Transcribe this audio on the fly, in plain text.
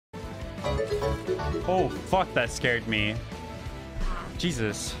Oh, fuck, that scared me.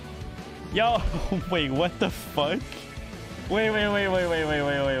 Jesus. Yo, wait, what the fuck?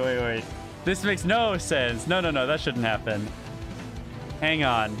 Wait. This makes no sense. No, that shouldn't happen. Hang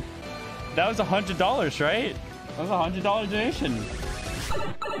on. That was $100, right? That was a $100 donation.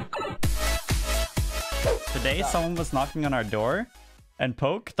 Today, someone was knocking on our door, and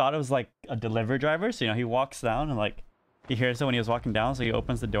Poke thought it was like a delivery driver. So, you know, he walks down and like, he hears it when he was walking down. So he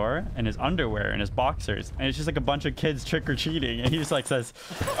opens the door in his underwear and his boxers. And it's just like a bunch of kids trick-or-treating. And he just like says,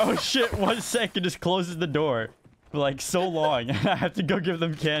 oh shit, 1 second, just closes the door for like so long. And I have to go give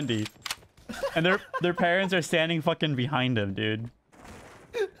them candy. And their parents are standing fucking behind him, dude.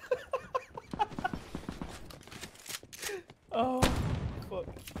 Oh, fuck.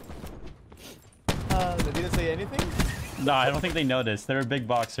 They didn't say anything? No, I don't think they noticed. They were big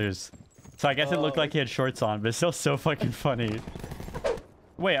boxers. So I guess it looked like he had shorts on, but it's still so fucking funny.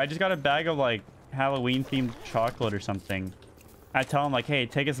 Wait, I just got a bag of like Halloween-themed chocolate or something. I tell him like, hey,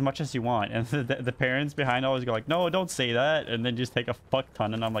 take as much as you want. And the parents behind always go like, no, don't say that. And then just take a fuck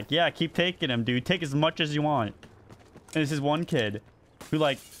ton. And I'm like, yeah, keep taking them, dude. Take as much as you want. And this is one kid who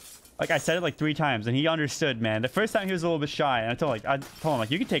like I said it like 3 times and he understood, man. The first time he was a little bit shy. And I told him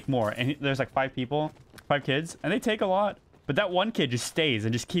like, you can take more. And there's like 5 kids. And they take a lot. But that one kid just stays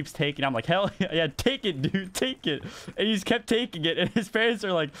and just keeps taking. I'm like, hell yeah, take it, dude, take it. And he just kept taking it. And his parents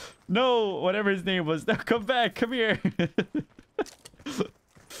are like, no, whatever his name was, no, come back, come here.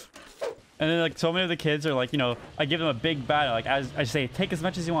 And then like so many of the kids are like, you know, I give them a big bag. Like I say, take as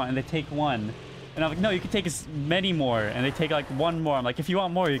much as you want. And they take 1. And I'm like, no, you can take as many more. And they take like 1 more. I'm like, if you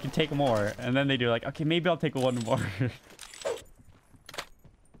want more, you can take more. And then they do like, okay, maybe I'll take 1 more.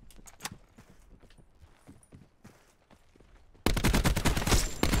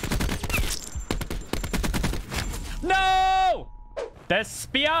 No!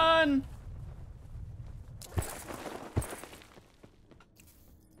 Despion!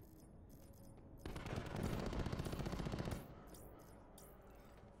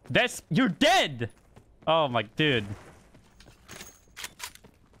 You're dead! Oh my dude.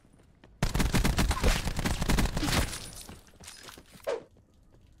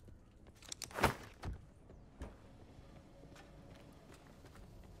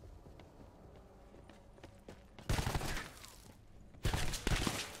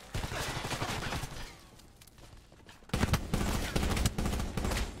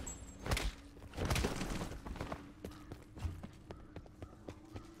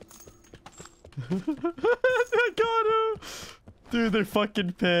 I got him! Dude, they're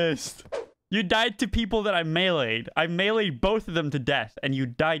fucking pissed. You died to people that I meleeed. I meleeed both of them to death, and you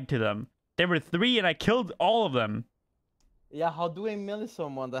died to them. There were 3, and I killed all of them. Yeah, how do I melee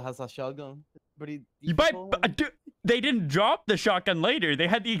someone that has a shotgun? Pretty they didn't drop the shotgun later. They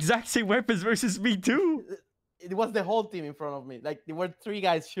had the exact same weapons versus me, too. It was the whole team in front of me. Like, there were 3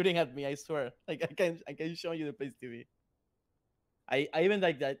 guys shooting at me, I swear. Like, I can show you the place TV. I even,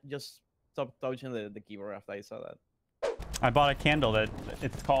 like, that just stopped touching the keyboard after I saw that. I bought a candle that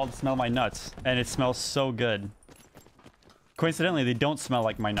it's called Smell My Nuts, and it smells so good. Coincidentally, they don't smell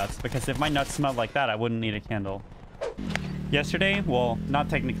like my nuts, because if my nuts smelled like that, I wouldn't need a candle. Yesterday, well, not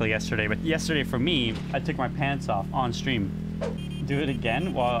technically yesterday, but yesterday for me, I took my pants off on stream. Do it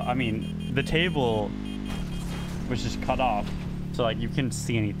again? Well, I mean, the table was just cut off, so like you couldn't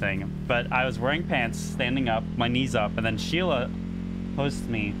see anything. But I was wearing pants, standing up, my knees up, and then Sheila hosts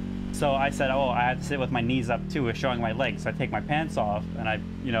me. So I said, oh, I had to sit with my knees up too, showing my legs. So I take my pants off, and I,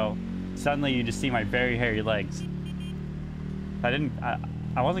 you know, suddenly you just see my very hairy legs. I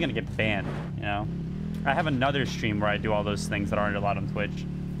wasn't gonna get banned, you know. I have another stream where I do all those things that aren't allowed on Twitch.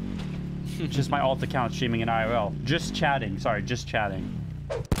 Just my alt account streaming in IRL. Just chatting. Sorry, just chatting.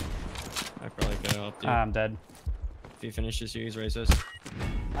 I probably could help you. I'm dead. If you finish this, he's racist.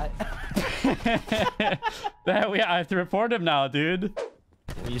 I have to report him now, dude.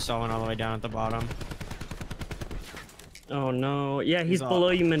 You saw one all the way down at the bottom. Oh no. Yeah, he's below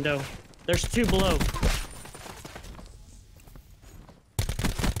you, Mendo. There's 2 below.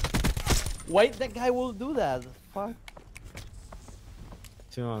 Why that guy will do that? Fuck.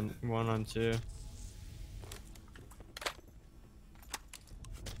 1 on 2.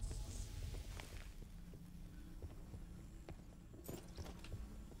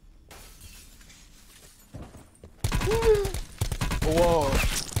 Whoa.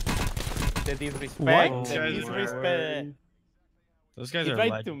 The disrespect. What? The disrespect. Those guys He are tried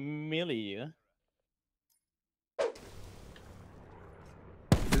like to melee you.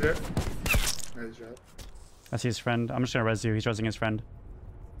 Is there? Nice job. I see his friend. I'm just gonna res you. He's resing his friend.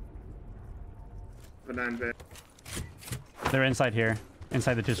 Banana bed. They're inside here.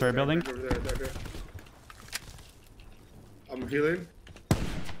 Inside the two-story building. Over there. I'm healing.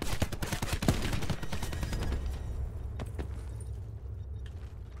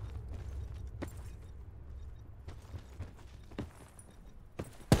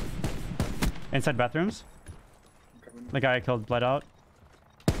 Inside bathrooms. Coming. The guy I killed bled out.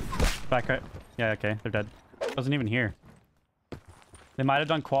 Back right. Yeah, okay, they're dead. Wasn't even here. They might have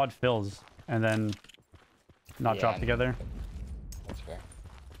done quad fills and then not Yeah, drop together. That's fair.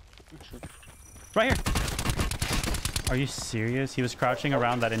 Right here. Are you serious? He was crouching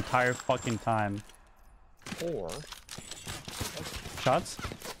around that entire fucking time. Or Shots?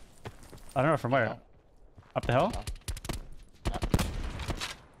 I don't know from where. No. Up the hill? No.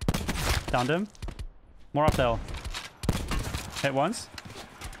 Downed him. More up the hill. Hit once.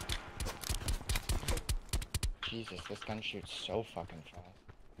 Jesus, this gun shoots so fucking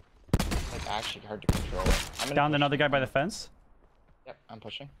fast. It's like actually hard to control. I'm gonna Downed push. another guy by the fence. Yep, I'm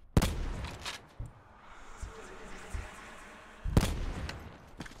pushing.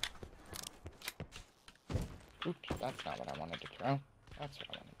 Oops, that's not what I wanted to throw. That's what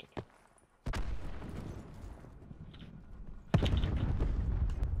I wanted to throw.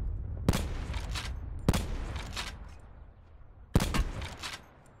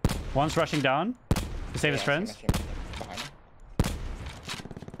 One's rushing down to save his Yeah, friends. I see him behind him.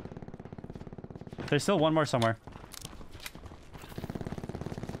 There's still one more somewhere.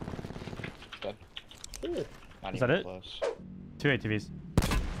 Dead. Not Is that even it? close. 2 ATVs.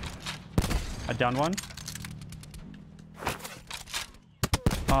 I downed one.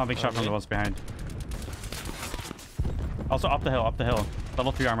 Oh, big shot from the ones behind. Also up the hill, up the hill.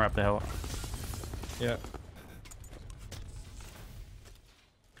 Level 3 armor up the hill. Yeah.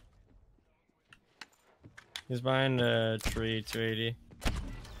 He's behind a tree, 280.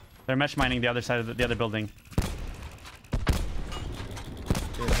 They're mesh mining the other side of the other building.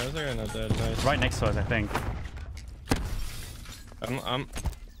 Dude, how's that guy not dead? Nice. Right next to us, I think. I'm...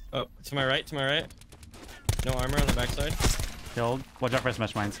 Oh, to my right, to my right. No armor on the backside. Killed. Watch out for his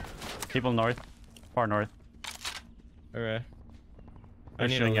mesh mines. People north. Far north. Alright. They're I need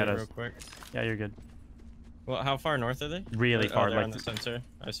to shooting leave at us. real quick. Yeah, you're good. Well, how far north are they? Really far, they're like on the sensor.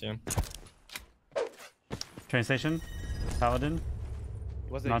 I see him. train station. Paladin.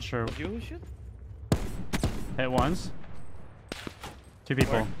 Was Not sure. Was you who shoot? Hit once. 2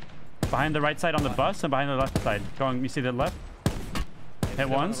 people. Where? Behind the right side on the bus and behind the left side. Going, you see the left? Hit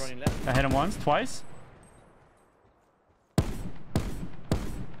once. I hit him once, twice. Oh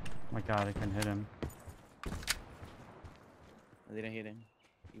my god, I couldn't hit him. I didn't hit him.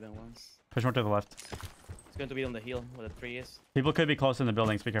 Even once. Push more to the left. It's going to be on the hill where the tree is. People could be close in the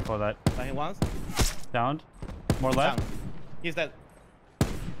buildings. Be careful of that. I hit once. Downed. More left. Down. He's dead.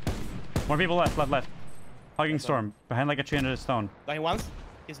 More people left, left. Hugging That's storm. Behind like a tree under a stone. I hit once.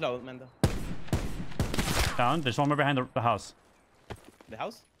 He's low, Mendo. Down. There's one more behind the house. The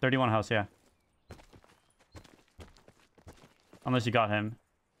house? 31 house, yeah. Unless you got him.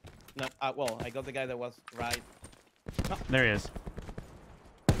 No, well, I got the guy that was right. There he is.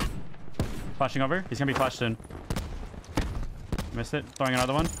 Flashing over. He's gonna be flashed in. Missed it. Throwing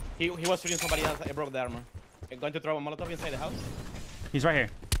another one. He was shooting somebody else. I broke the armor. I'm going to throw a Molotov inside the house. He's right here.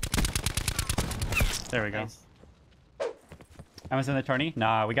 There we go. Nice. I was in the tourney?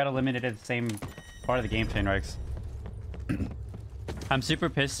 Nah, we got eliminated at the same part of the game chain, Rex. I'm super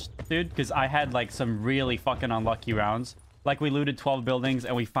pissed, dude, because I had like some really fucking unlucky rounds. Like we looted 12 buildings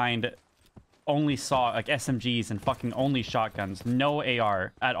and we find only saw like SMGs and fucking only shotguns. No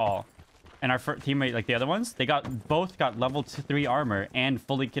AR at all. And our teammate, like the other ones, they both got level 3 armor and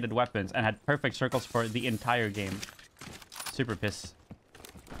fully kitted weapons and had perfect circles for the entire game. Super pissed.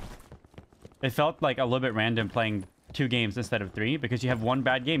 It felt like a little bit random playing 2 games instead of 3 because you have one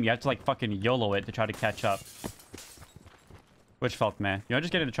bad game, you have to like fucking YOLO it to try to catch up. Which felt meh. You know,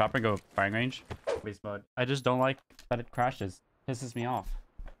 just get in the chopper and go firing range. Waste mode. I just don't like that it crashes. Pisses me off.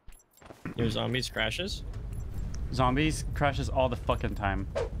 Your zombies crashes? Zombies crashes all the fucking time.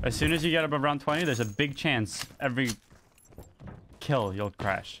 As soon as you get up around 20, there's a big chance every kill you'll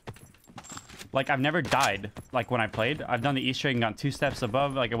crash. Like, I've never died, like, when I played. I've done the Easter egg and gone 2 steps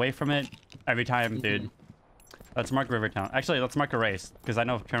above, like, away from it. Every time, dude. Let's mark Rivertown. Actually, let's mark a race, because I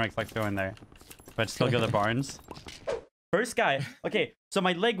know Trimex likes going there. But still go to Barnes. First guy. Okay, so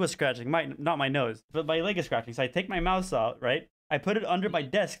my leg was scratching. Not my nose, but my leg is scratching. So I take my mouse out, right? I put it under my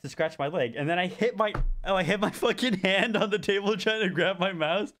desk to scratch my leg, and then I hit my fucking hand on the table trying to grab my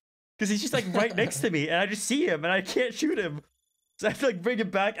mouse, because he's just like right next to me, and I just see him, and I can't shoot him, so I have to like bring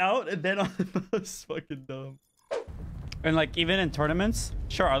it back out, and then on the mouse. Fucking dumb. And like even in tournaments,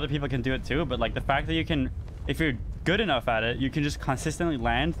 sure, other people can do it too, but like the fact that you can, if you're good enough at it, you can just consistently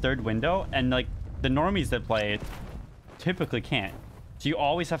land third window, and like the normies that play it typically can't. So you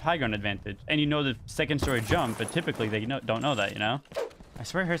always have high ground advantage, and you know the second story jump, but typically they don't know that, you know? I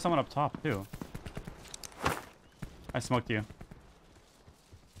swear I heard someone up top too. I smoked you.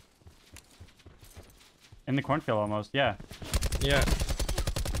 In the cornfield almost, yeah. Yeah.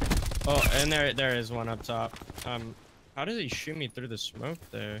 Oh, and there is one up top. How did he shoot me through the smoke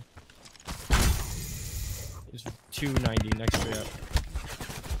there? He's 290 next to it.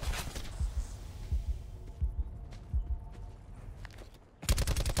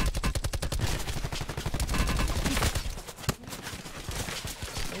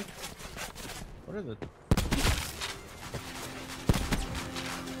 What are the...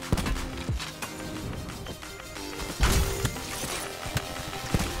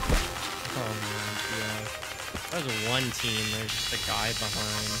 Oh man, yeah. That was one team. There's just a guy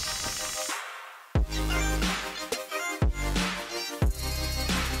behind.